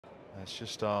has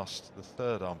just asked the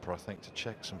third umpire, I think, to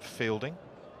check some fielding.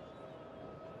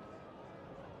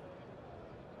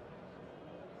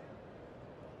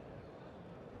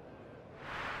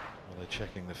 Are they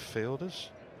checking the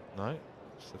fielders? No,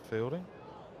 it's the fielding.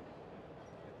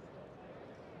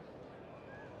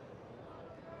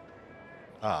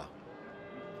 Ah,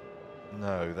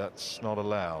 no, that's not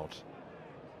allowed.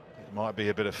 It might be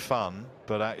a bit of fun,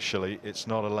 but actually it's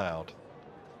not allowed.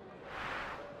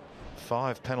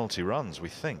 5 penalty runs, we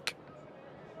think.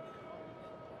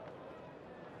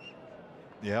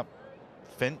 Yep,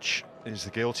 Finch is the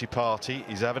guilty party.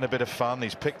 He's having a bit of fun.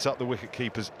 He's picked up the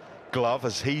wicketkeeper's glove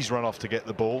as he's run off to get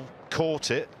the ball,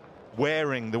 caught it,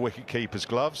 wearing the wicketkeeper's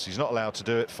gloves. He's not allowed to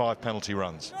do it. 5 penalty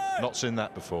runs. Not seen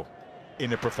that before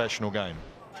in a professional game.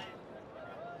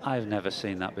 I've never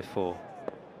seen that before.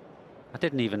 I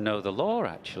didn't even know the law,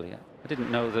 actually. I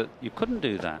didn't know that you couldn't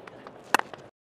do that.